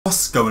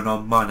What's going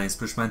on? My name's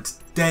Bushman.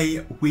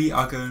 Today we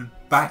are going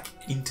back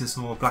into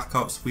some more Black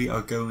Ops. We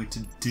are going to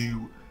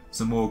do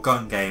some more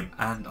gun game,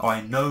 and I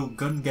know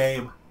gun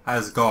game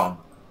has gone,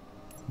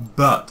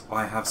 but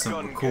I have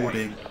some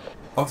recording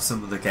of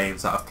some of the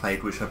games that I've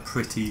played which are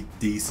pretty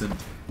decent.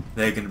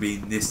 They're going to be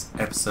in this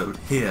episode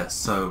here,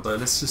 so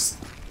let's just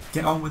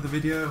get on with the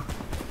video.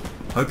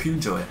 Hope you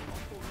enjoy it.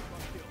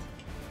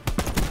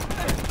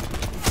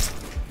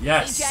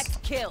 Yes,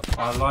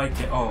 I like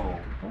it. Oh,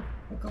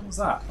 what gun was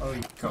that? Oh,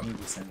 you got me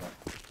with the same one.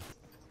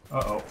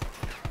 Uh-oh.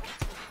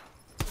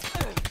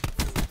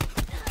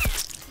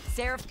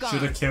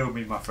 Should have killed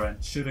me, my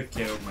friend. Should have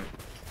killed me.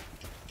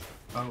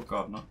 Oh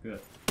god, not good.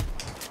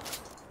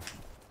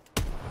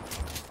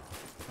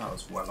 That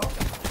was well off.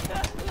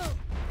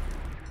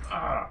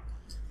 Ah.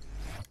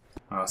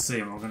 I see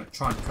him. I'm going to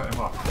try and cut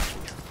him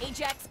off.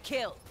 Ajax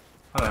kill.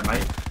 Hello,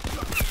 mate.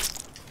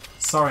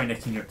 Sorry,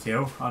 nicking your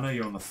kill. I know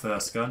you're on the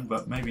first gun,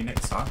 but maybe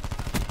next time.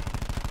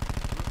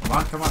 Come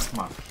on, come on, come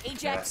on.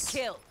 Ajax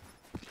kill.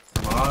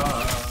 Come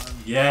on.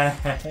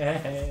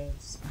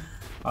 Yes.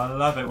 I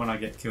love it when I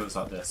get kills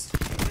like this.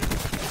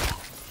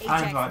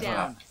 Ajax And like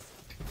down.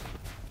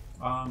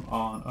 that. I'm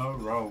on a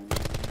roll.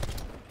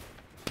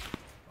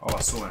 Oh, I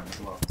saw him as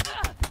well.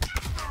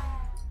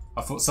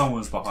 I thought someone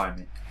was behind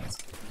me. That's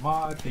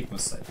my big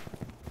mistake.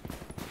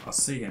 I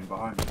see him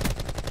behind me.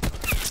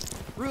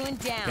 Ruined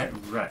down. Get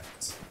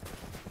wrecked.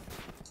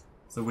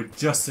 So we're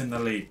just in the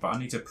lead, but I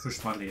need to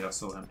push my lead. I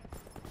saw him.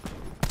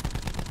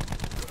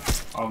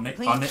 I'll nick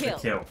the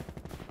kill.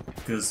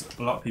 Because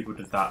a lot of people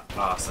did that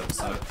last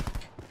episode.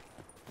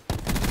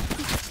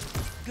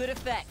 Good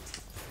effect.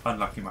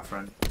 Unlucky, my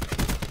friend.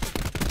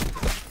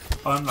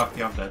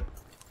 Unlucky, I'm dead.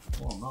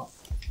 Oh, I'm not.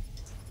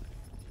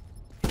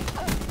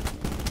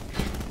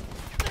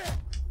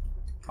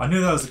 I knew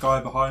there was a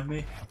guy behind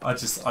me. I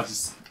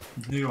just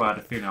knew I had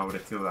a feeling I would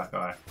have killed that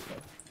guy.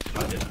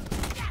 But I didn't.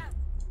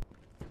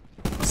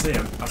 I see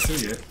him. I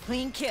see you.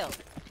 Clean kill.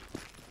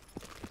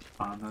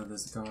 I know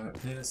there's a guy up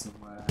here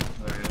somewhere.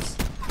 There he is.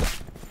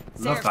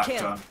 Love that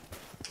gun.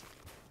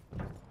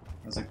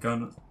 There's a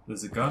gun.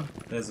 There's a gun.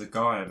 There's a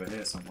guy over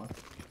here somewhere.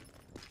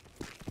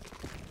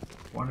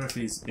 Wonder if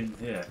he's in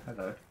here.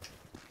 Hello.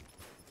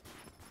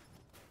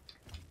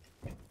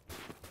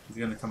 He's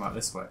gonna come out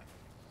this way.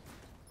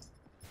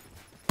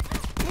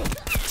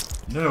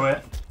 Knew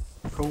it.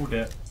 Called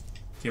it.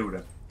 Killed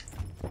him.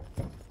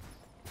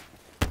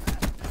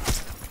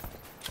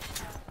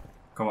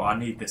 Come on, I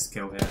need this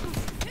kill here.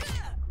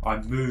 I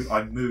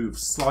moved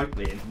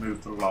slightly and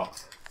moved a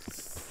lot.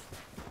 If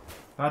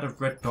I had a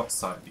red dot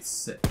sight, it'd be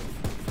sick.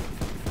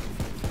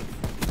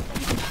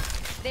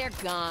 They're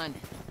gone.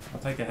 I'll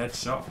take a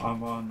headshot.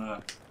 I'm on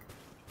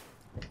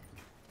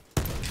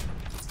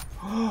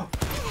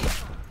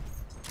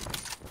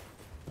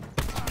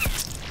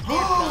They're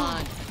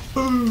gone.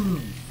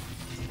 Boom!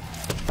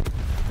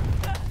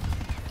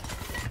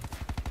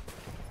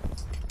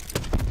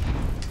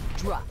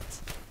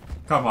 Dropped.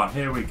 Come on,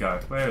 here we go.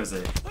 Where is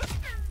he?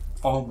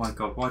 Oh my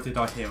god, why did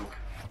I heal?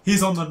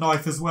 He's on the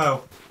knife as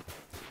well.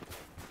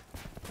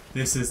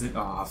 This isn't.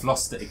 Oh, I've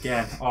lost it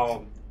again.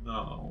 Oh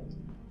no.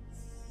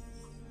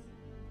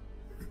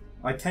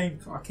 I came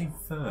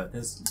third.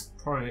 There's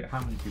probably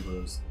how many people?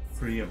 There's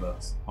 3 of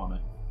us on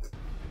it.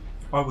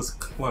 I was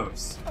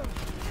close.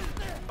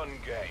 Gun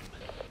game.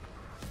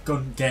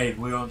 Gun game.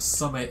 We're on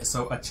summit,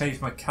 so I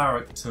changed my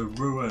character to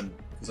ruin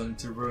because I need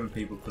to ruin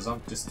people because I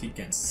just keep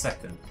getting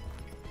second.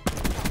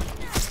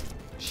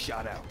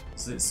 Shot out.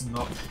 So it's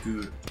not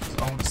good. So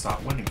I want to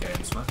start winning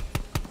games, man.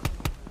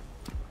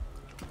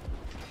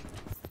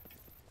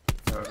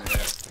 Go over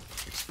here.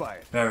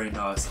 Expired. Very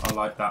nice. I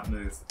like that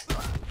move.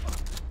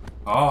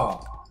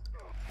 Oh.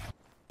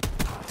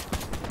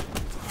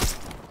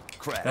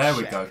 Crash. There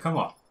we go. Come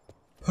on.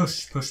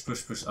 Push, push,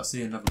 push, push. I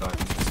see another guy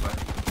coming this way.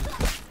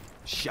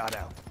 Shot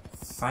out.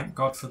 Thank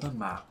God for the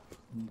map.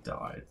 He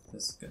died.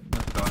 There's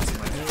another guy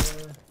somewhere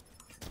here.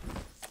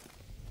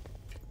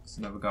 There's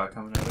another guy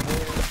coming over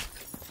here.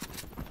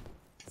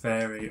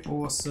 Very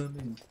awesome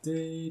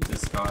indeed.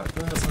 This guy up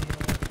there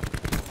somewhere.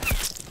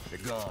 They're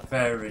gone.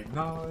 Very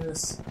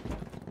nice.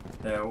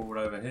 They're all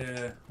over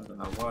here. I don't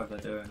know why they're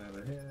doing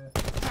over here.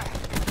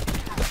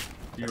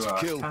 You That's are a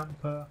kill.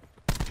 camper.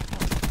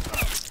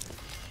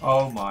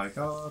 Oh my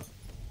god.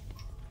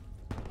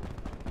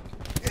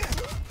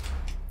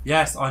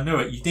 Yes, I knew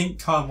it. You didn't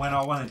come when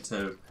I wanted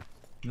to.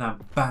 And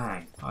then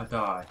bang, I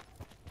die.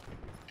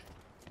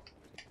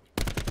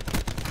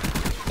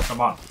 Come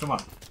on, come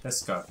on.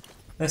 Let's go.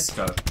 Let's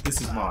go. This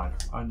is mine.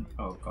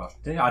 Oh gosh.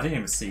 I didn't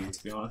even see you,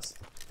 to be honest.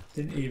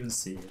 Didn't even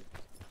see you.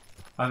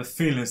 I have a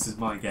feeling this is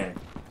my game.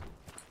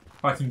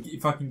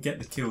 If I can get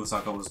the kills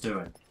like I was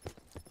doing,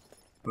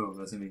 boom,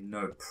 there's gonna be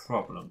no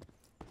problem.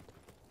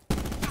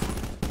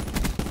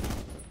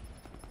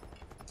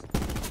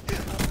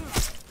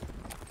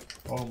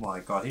 Oh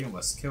my god, he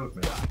almost killed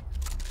me.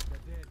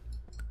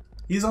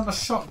 He's on a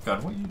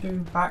shotgun. What are you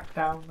doing back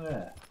down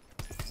there?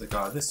 There's a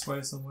guy this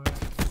way somewhere.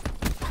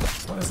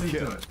 What is he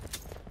doing?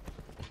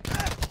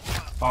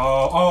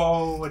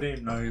 Oh, I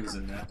didn't know he was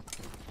in there.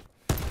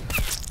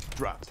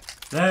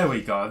 Dropped. There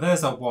we go.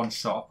 There's a one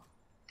shot.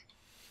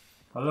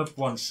 I love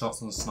one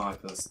shots on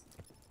snipers.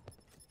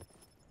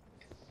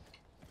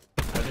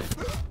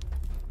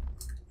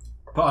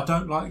 But I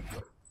don't like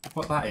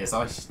what that is.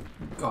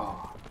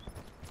 God.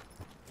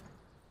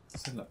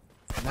 So look,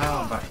 now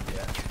I'm back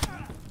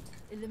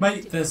here.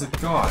 Mate, there's a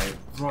guy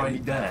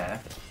right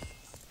there.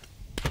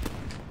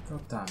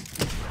 God damn.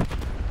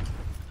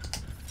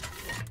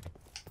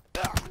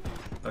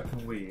 I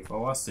can weave.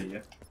 Oh, I see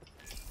you.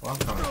 Oh, I'm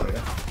coming for you.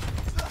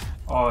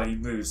 Oh, he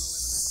moves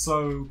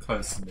so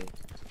close to me.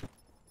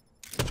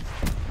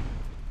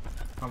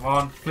 Come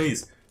on,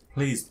 please.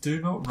 Please, do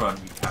not run,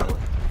 you coward.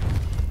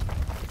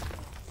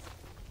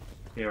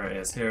 Here it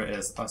is, here it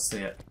is. I see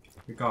it.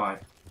 The guy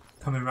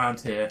coming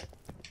around here.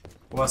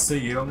 Oh, I see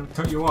you. I'm going to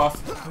cut you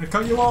off. I'm going to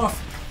cut you off.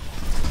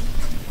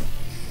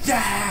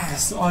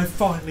 Yes! I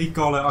finally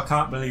got it. I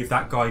can't believe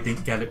that guy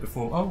didn't get it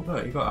before. Oh,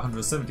 look, he got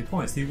 170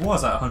 points. He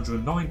was at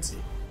 190.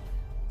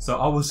 So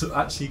I was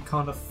actually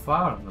kind of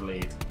far in the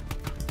lead.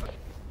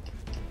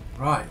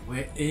 Right,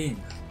 we're in.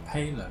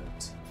 Payload.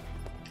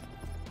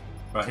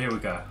 Right, here we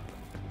go.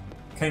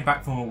 Came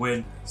back from a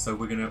win, so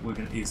we're gonna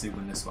easily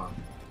win this one.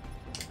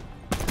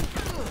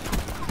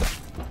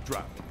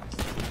 Drop.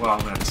 Well, I'm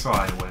gonna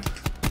try and win.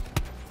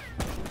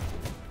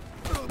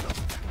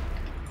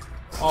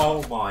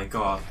 Oh my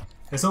god.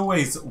 There's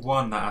always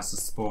one that has to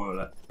spoil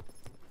it.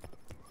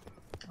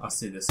 I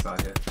see this guy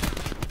here.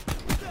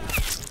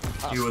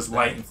 He was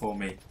waiting for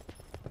me.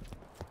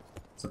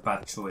 It's a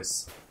bad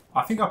choice.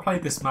 I think I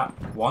played this map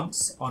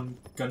once on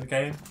Gun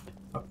Game.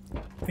 I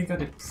think I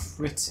did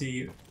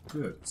pretty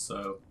good,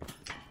 so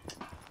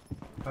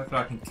hopefully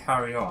I can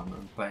carry on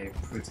and play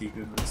pretty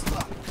good on this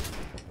map.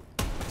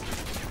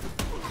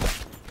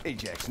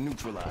 Ajax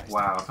neutralized.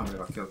 Wow, I can't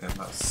believe I killed him.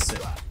 That was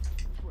sick.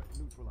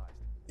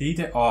 Did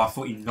he? Oh, I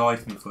thought he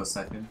knifed me for a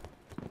second.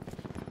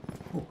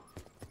 Ooh.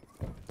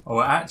 Oh,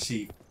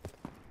 actually,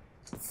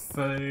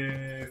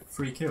 3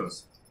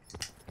 kills.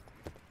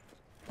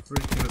 3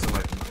 kills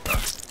away from that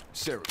guy.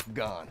 Seraph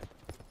gone.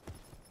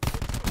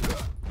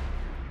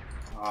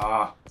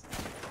 Ah,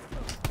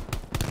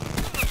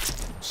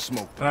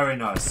 Smoke. very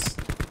nice.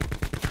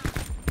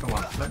 Come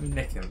on, let me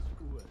nick him.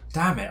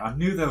 Damn it, I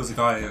knew there was a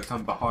guy who would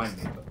come behind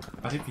me, but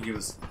I didn't think he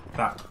was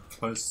that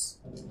close.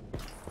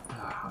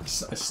 I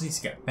just need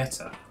to get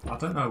better. I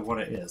don't know what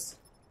it is.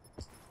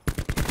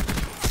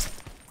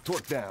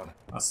 Torque down.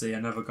 I see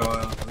another guy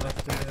on the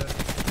left here.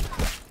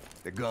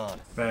 They're gone.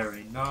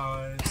 Very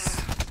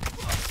nice.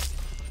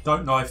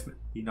 Don't knife me.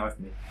 He knifed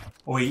me.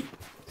 Or he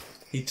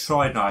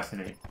tried knifing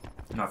me,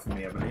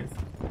 I believe.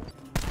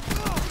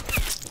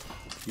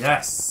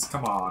 Yes!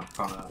 Come on,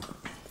 Connor.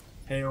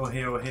 Heal,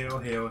 heal, heal,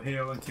 heal,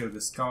 heal, and kill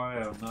this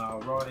guy on our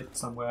right,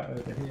 somewhere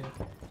over here.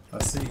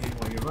 I see him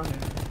while you're running.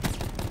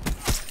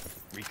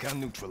 Recon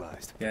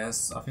neutralized.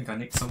 Yes, I think I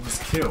nicked someone's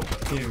kill,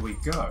 but here we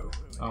go.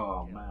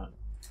 Oh man.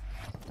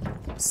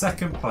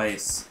 Second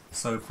place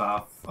so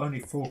far.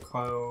 Only 4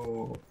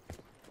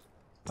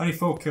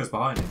 kills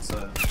behind him,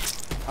 so.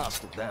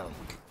 Hostile down.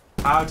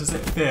 How does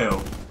it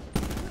feel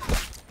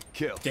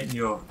Kill. getting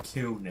your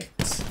kill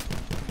nicked?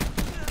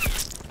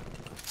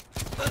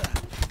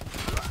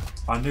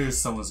 I knew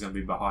someone was going to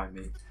be behind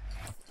me.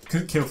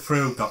 Couldn't kill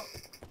 3 guys.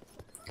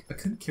 I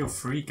couldn't kill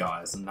 3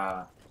 guys and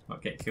not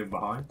get killed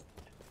behind.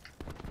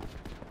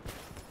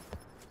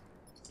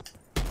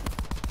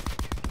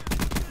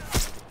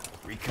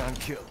 Recon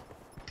kill.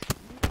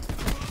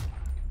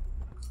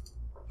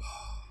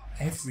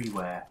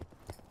 Everywhere.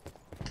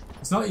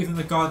 It's not even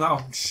the guy that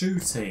I'm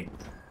shooting.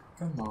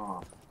 Come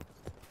on.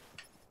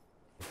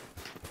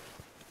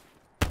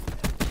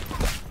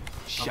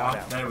 Shot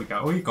out. There we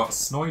go. Oh, you got a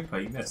sniper.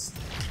 You missed.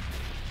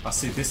 I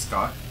see this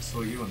guy. I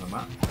saw you on the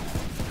map.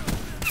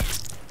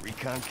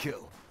 Recon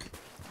kill.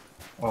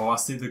 Oh, I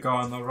see the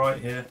guy on the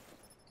right here.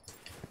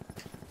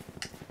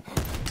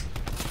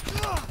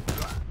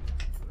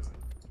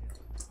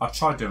 I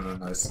tried doing a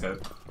no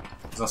scope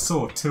because I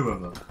saw 2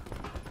 of them.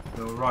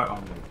 They were right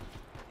on me.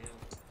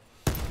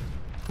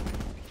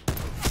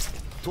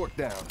 Torque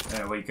down.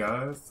 There we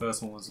go.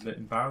 First one was a bit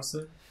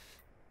embarrassing.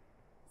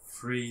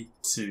 3,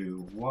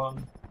 2,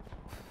 1.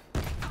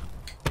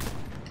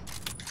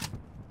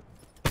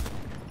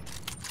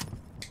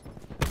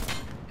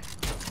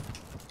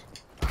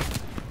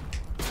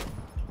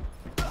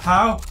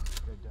 How?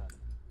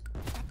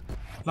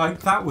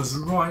 Like, that was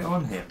right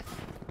on him.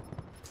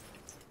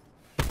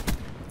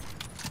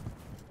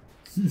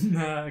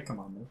 Nah, come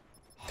on, man.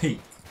 Peek.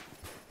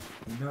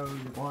 You know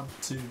you want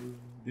to.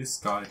 This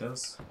guy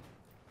does.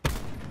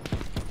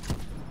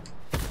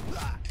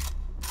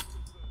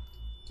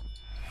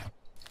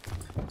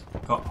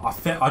 God,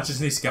 I just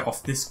need to get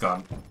off this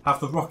gun, have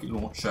the rocket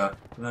launcher,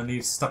 and then I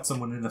need to stab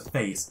someone in the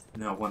face,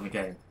 and then I won the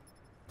game.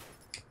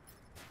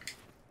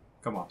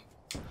 Come on.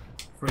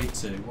 3,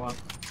 2, 1.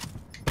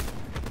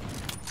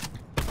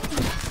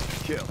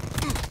 Kill.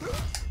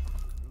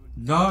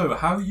 No,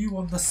 how are you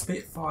on the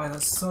Spitfire?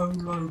 That's so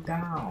low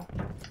down.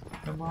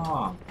 Come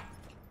on.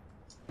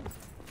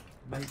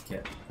 Make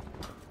it.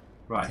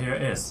 Right, here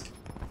it is.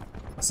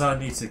 So I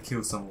need to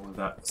kill someone with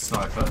that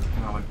sniper.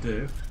 Now I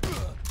do.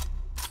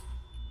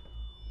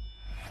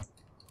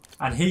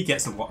 And he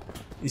gets a what?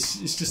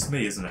 It's just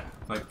me, isn't it?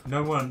 Like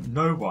no one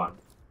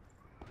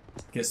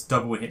gets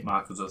double hit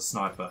markers with a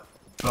sniper,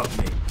 but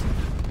me.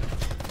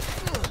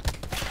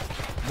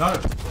 No.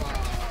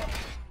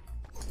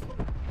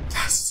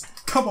 Yes.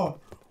 Come on.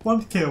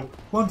 One kill.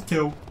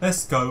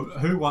 Let's go.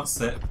 Who wants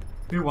it?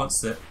 Who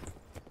wants it?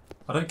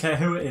 I don't care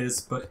who it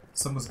is, but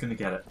someone's gonna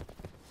get it.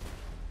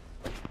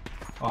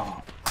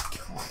 Oh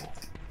God.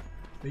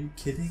 Are you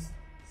kidding?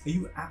 Are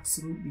you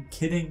absolutely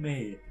kidding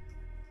me?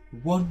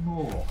 One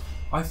more.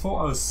 I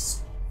thought I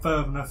was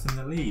further enough in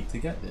the lead to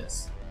get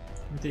this.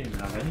 I didn't even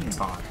have any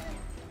time.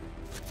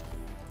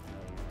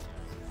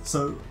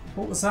 So,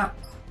 what was that?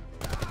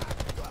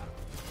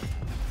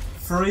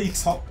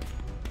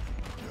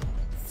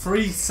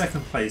 3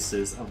 second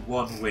places and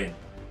 1 win.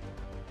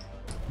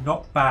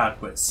 Not bad,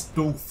 but it's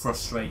still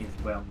frustrating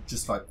when I'm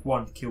just like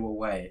 1 kill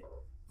away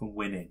from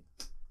winning.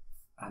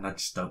 And I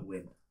just don't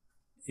win.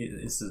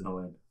 It's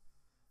annoying.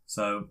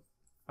 So,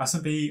 that's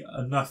going to be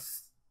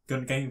enough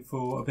gun game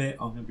for a bit.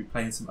 I'm going to be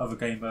playing some other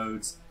game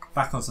modes,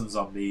 back on some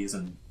zombies,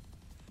 and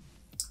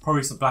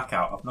probably some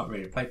Blackout. I've not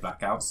really played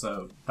Blackout,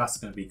 so that's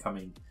going to be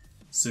coming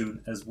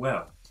soon as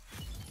well.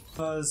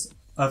 There's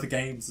other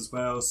games as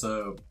well,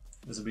 so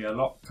there's going to be a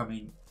lot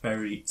coming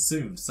very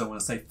soon. So I want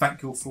to say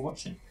thank you all for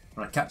watching,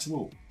 and I'll catch you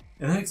all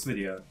in the next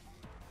video.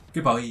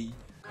 Goodbye.